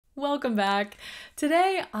Welcome back.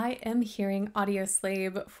 Today I am hearing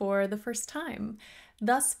Audioslave for the first time.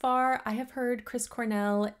 Thus far, I have heard Chris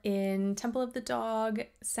Cornell in Temple of the Dog,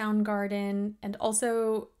 Soundgarden, and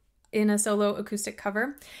also in a solo acoustic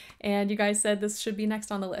cover. And you guys said this should be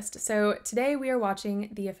next on the list. So today we are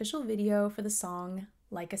watching the official video for the song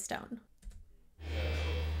Like a Stone.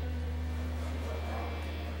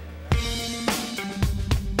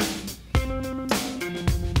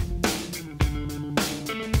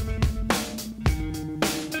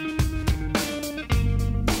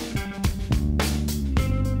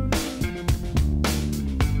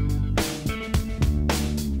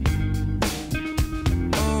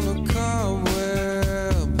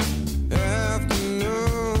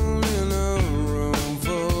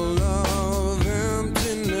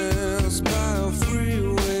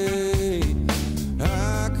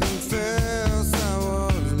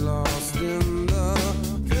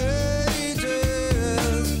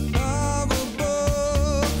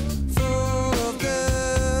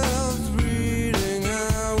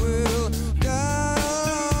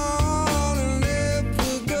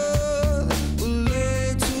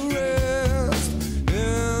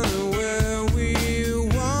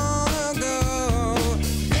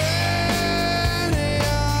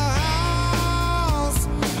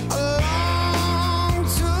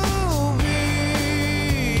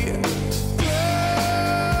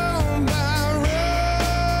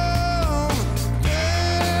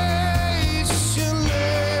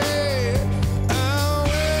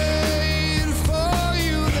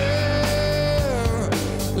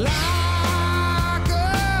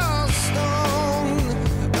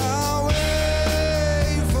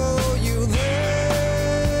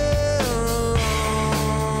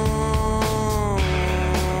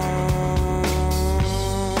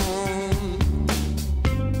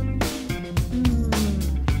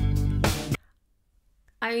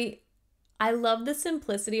 I love the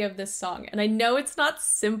simplicity of this song, and I know it's not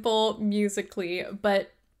simple musically,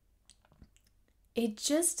 but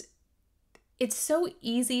it's so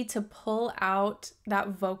easy to pull out that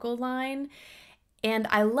vocal line, and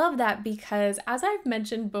I love that because, as I've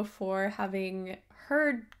mentioned before, having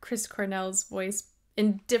heard Chris Cornell's voice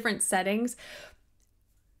in different settings,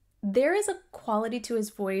 there is a quality to his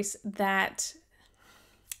voice that,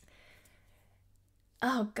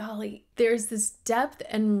 oh golly, there's this depth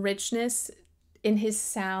and richness in his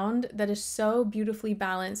sound that is so beautifully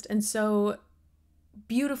balanced and so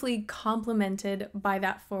beautifully complemented by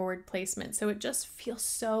that forward placement. So it just feels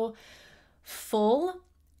so full,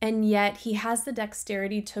 and yet he has the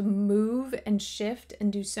dexterity to move and shift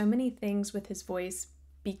and do so many things with his voice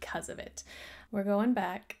because of it. We're going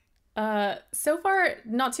back. So far,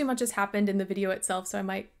 not too much has happened in the video itself, so I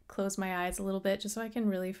might close my eyes a little bit just so I can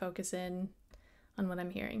really focus in on what I'm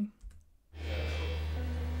hearing.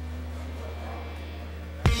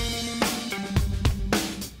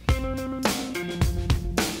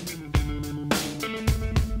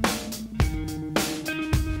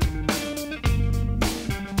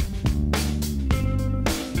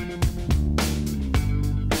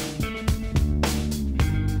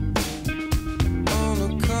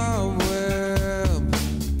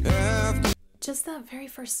 Just that very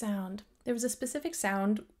first sound. There was a specific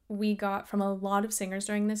sound we got from a lot of singers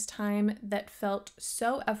during this time that felt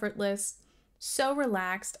so effortless, so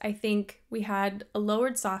relaxed. I think we had a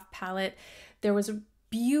lowered soft palate. There was a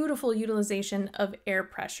beautiful utilization of air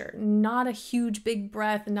pressure, not a huge big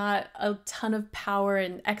breath, not a ton of power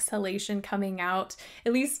and exhalation coming out,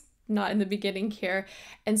 at least not in the beginning here.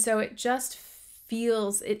 And so it just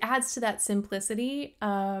feels, it adds to that simplicity.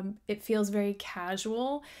 It feels very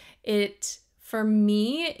casual. It, for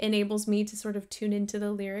me, enables me to sort of tune into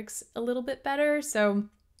the lyrics a little bit better. So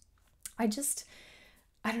I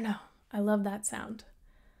don't know. I love that sound.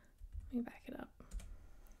 Let me back it up.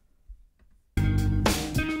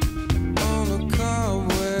 On a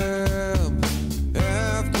cobweb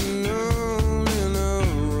afternoon in a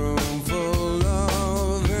room full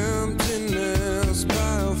of emptiness.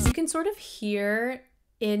 You can sort of hear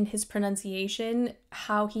in his pronunciation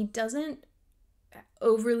how he doesn't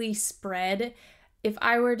overly spread. If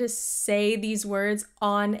I were to say these words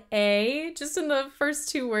on A, just in the first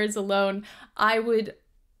two words alone, I would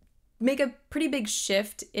make a pretty big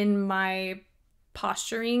shift in my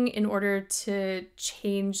posturing in order to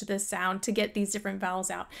change the sound to get these different vowels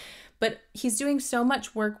out. But he's doing so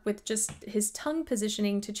much work with just his tongue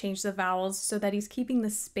positioning to change the vowels so that he's keeping the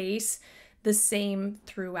space the same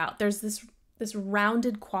throughout. There's this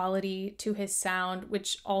rounded quality to his sound,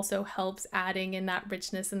 which also helps adding in that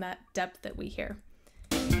richness and that depth that we hear.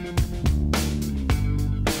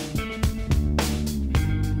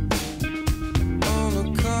 On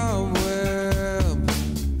a car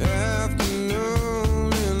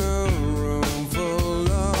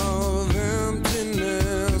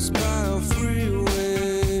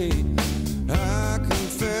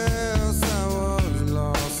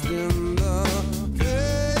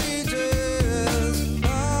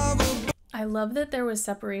love that there was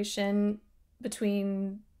separation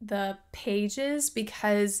between the pages,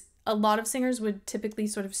 because a lot of singers would typically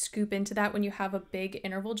sort of scoop into that when you have a big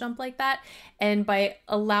interval jump like that. And by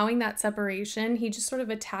allowing that separation, he just sort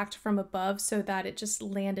of attacked from above so that it just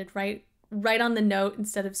landed right on the note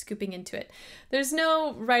instead of scooping into it. There's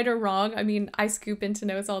no right or wrong. I mean, I scoop into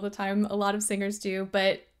notes all the time. A lot of singers do,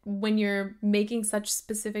 but when you're making such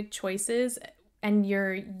specific choices and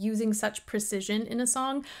you're using such precision in a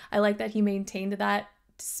song, I like that he maintained that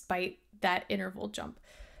despite that interval jump.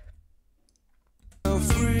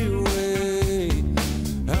 Freeway,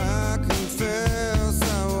 I confess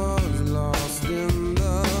I was lost in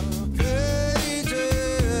the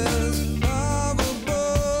pages of a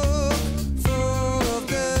book full of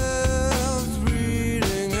death.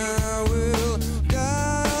 Reading, I will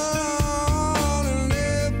die on, and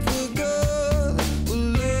if we're good,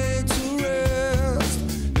 we'll lay to rest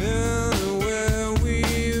anywhere we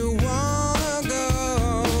wanna go.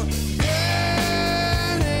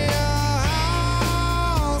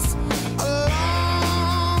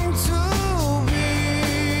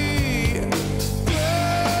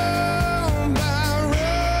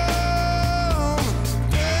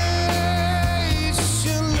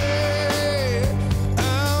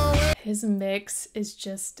 His mix is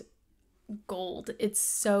just gold. It's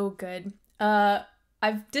so good. I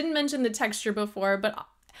didn't mention the texture before, but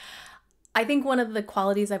I think one of the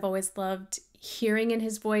qualities I've always loved hearing in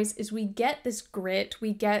his voice is we get this grit,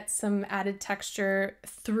 we get some added texture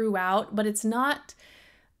throughout, but it's not,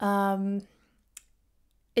 it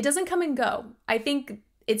doesn't come and go. I think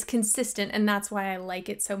it's consistent, and that's why I like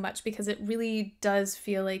it so much, because it really does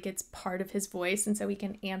feel like it's part of his voice, and so we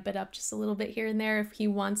can amp it up just a little bit here and there if he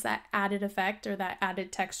wants that added effect or that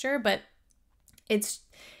added texture, but it's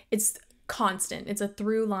constant. It's a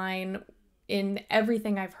through line in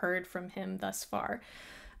everything I've heard from him thus far.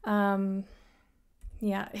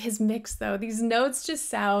 Yeah, his mix though, these notes just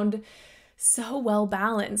sound so well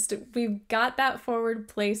balanced. We've got that forward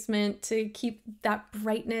placement to keep that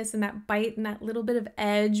brightness and that bite and that little bit of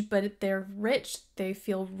edge, but they're rich. They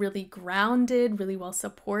feel really grounded, really well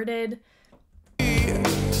supported. And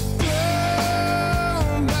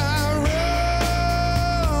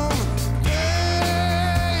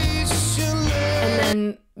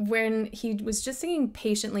then when he was just singing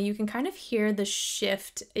patiently, you can kind of hear the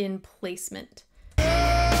shift in placement.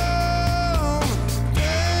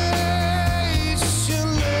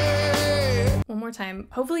 One more time.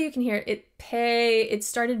 Hopefully you can hear it. It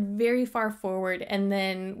started very far forward, and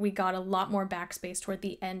then we got a lot more backspace toward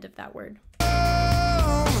the end of that word.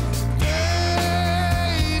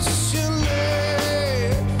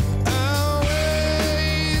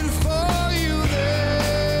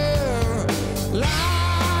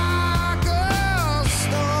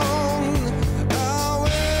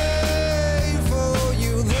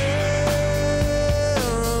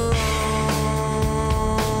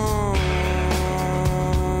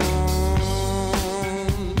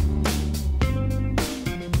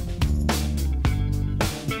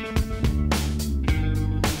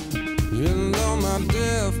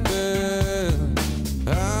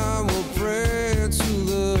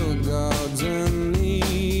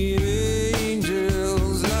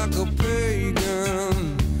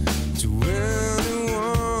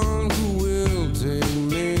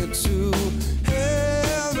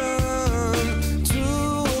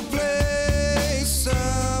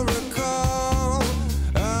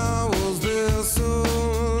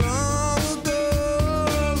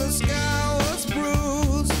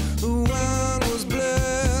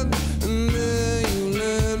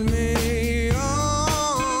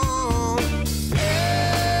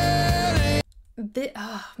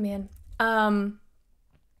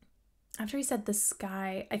 After he said the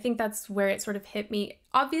sky, I think that's where it sort of hit me.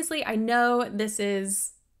 Obviously, I know this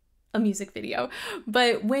is a music video,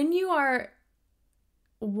 but when you are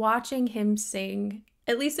watching him sing,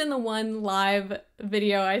 at least in the one live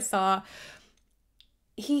video I saw,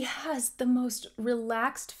 he has the most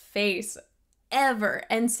relaxed face ever.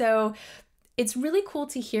 And so it's really cool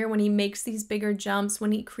to hear when he makes these bigger jumps,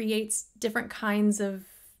 when he creates different kinds of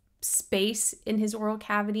space in his oral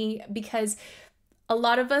cavity, because a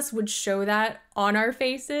lot of us would show that on our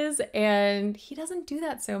faces, and he doesn't do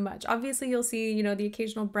that so much. Obviously, you'll see, you know, the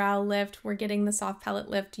occasional brow lift. We're getting the soft palate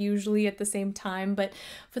lift usually at the same time, but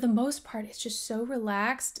for the most part, it's just so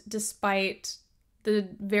relaxed despite the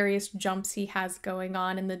various jumps he has going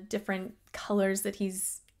on and the different colors that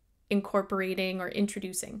he's incorporating or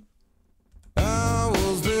introducing. I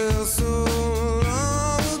was there so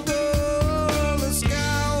long ago, the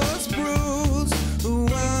sky was bruised, the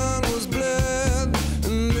wine was bled,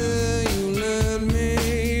 and then you led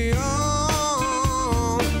me on.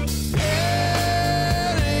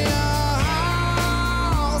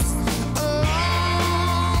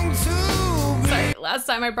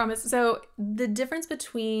 time, I promise. So the difference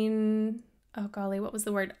between, oh golly, what was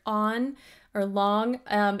the word? On or long,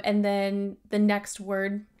 and then the next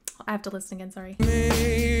word. I have to listen again, sorry.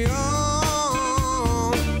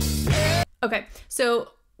 Okay, so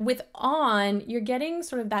with on, you're getting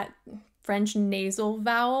sort of that French nasal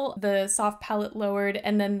vowel, the soft palate lowered,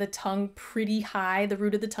 and then the tongue pretty high, the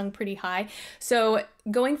root of the tongue pretty high. So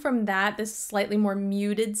going from that, this slightly more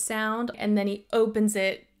muted sound, and then he opens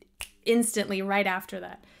it instantly right after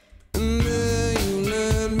that.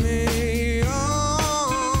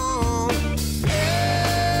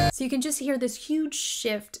 So you can just hear this huge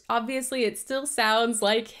shift. Obviously, it still sounds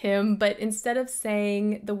like him, but instead of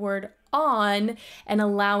saying the word on and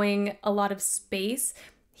allowing a lot of space,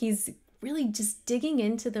 he's really just digging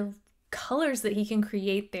into the colors that he can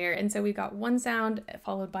create there. And so we got one sound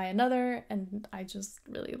followed by another, and I just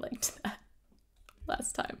really liked that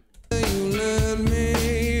last time. You let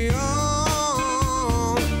me on.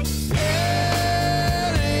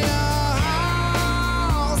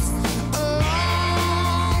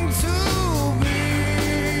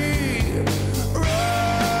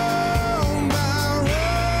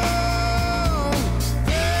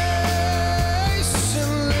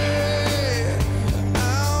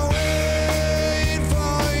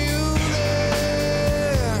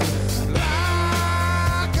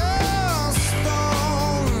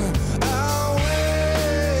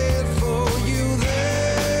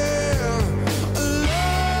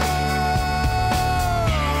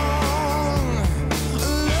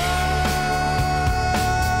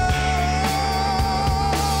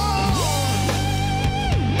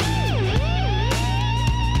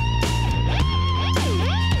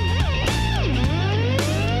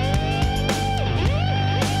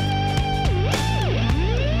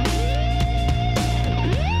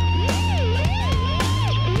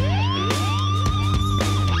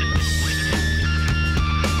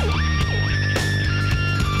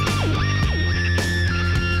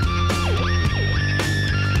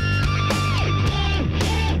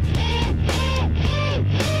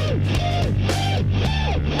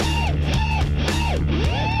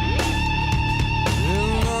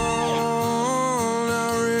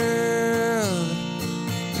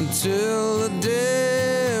 Till the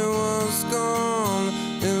day was gone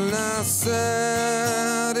and I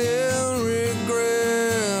sat in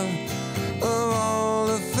regret of all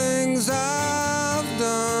the things I've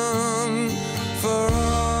done, for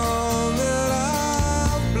all that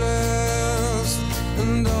I've blessed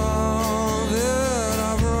and all that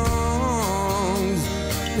I've wronged.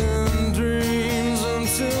 In dreams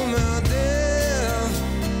until my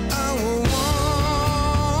death I will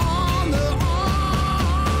wander on.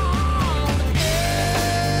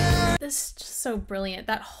 This is just so brilliant.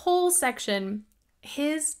 That whole section,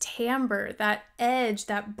 his timbre, that edge,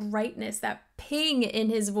 that brightness, that ping in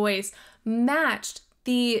his voice matched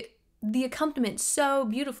the accompaniment so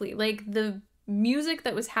beautifully. Like the music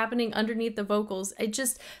that was happening underneath the vocals,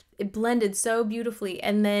 it blended so beautifully.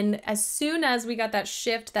 And then as soon as we got that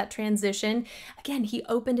shift, that transition, again, he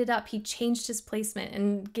opened it up, he changed his placement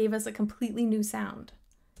and gave us a completely new sound.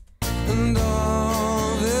 And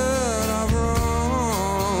all that I've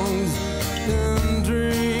wronged in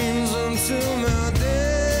dreams until my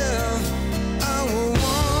death, I will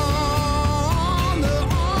wander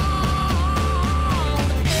on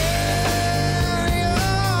in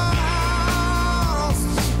your house,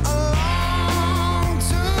 along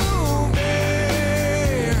to be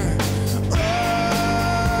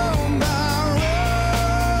roam by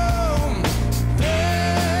roam,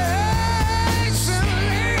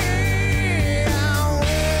 patiently I'll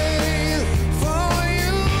wait for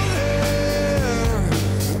you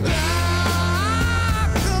there,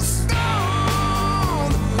 like a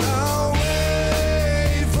stone. I'll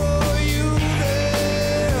wait for you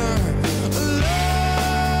there,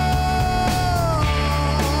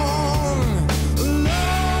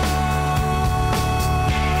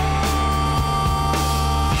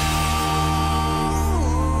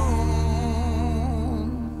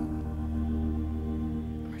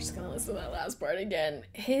 We're just gonna listen to that last part again.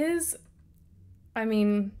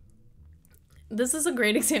 This is a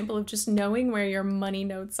great example of just knowing where your money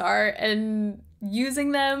notes are and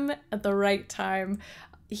using them at the right time.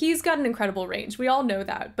 He's got an incredible range. We all know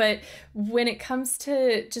that. But when it comes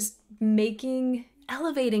to just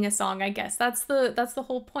elevating a song, I guess that's the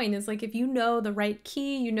whole point, is like if you know the right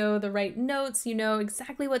key, you know the right notes, you know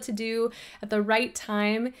exactly what to do at the right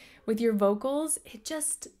time with your vocals, it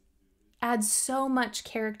just adds so much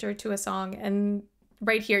character to a song. And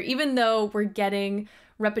right here, even though we're getting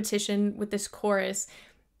repetition with this chorus,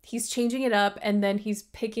 he's changing it up and then he's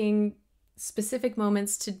picking specific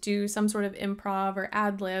moments to do some sort of improv or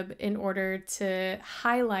ad lib in order to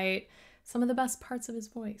highlight some of the best parts of his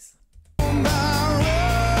voice.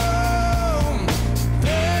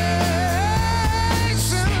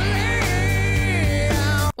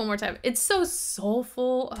 One more time. It's so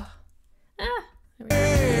soulful. There we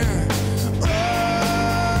go.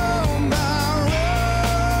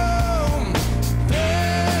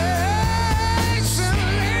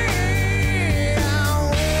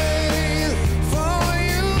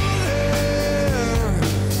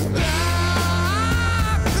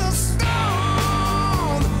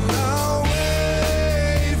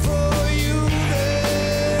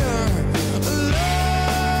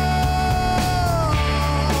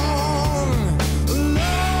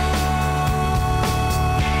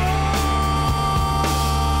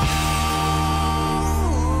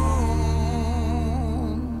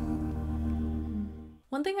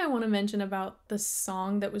 One thing I want to mention about the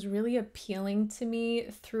song that was really appealing to me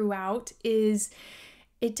throughout is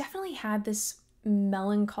it definitely had this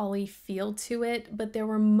melancholy feel to it, but there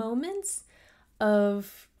were moments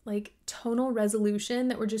of like tonal resolution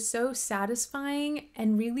that were just so satisfying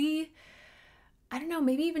and really, I don't know,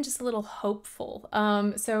 maybe even just a little hopeful,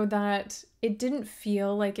 so that it didn't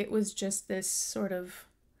feel like it was just this sort of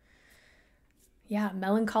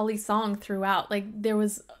melancholy song throughout. Like there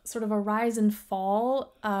was sort of a rise and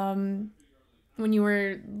fall when you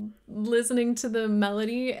were listening to the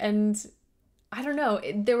melody, and I don't know,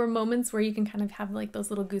 there were moments where you can kind of have like those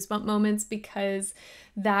little goosebump moments because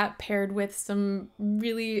that paired with some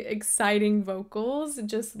really exciting vocals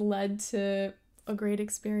just led to a great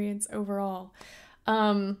experience overall.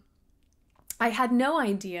 I had no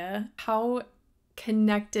idea how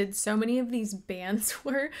connected so many of these bands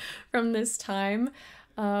were from this time.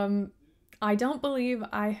 I don't believe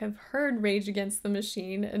I have heard Rage Against the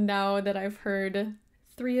Machine, and now that I've heard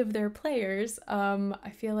 3 of their players,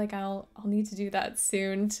 I feel like I'll need to do that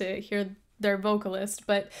soon to hear their vocalist.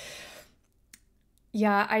 But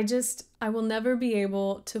yeah, I will never be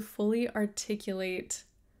able to fully articulate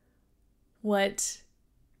what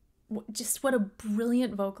a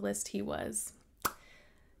brilliant vocalist he was.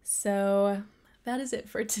 So that is it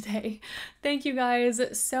for today. Thank you guys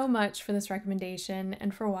so much for this recommendation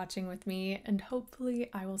and for watching with me, and hopefully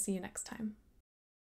I will see you next time.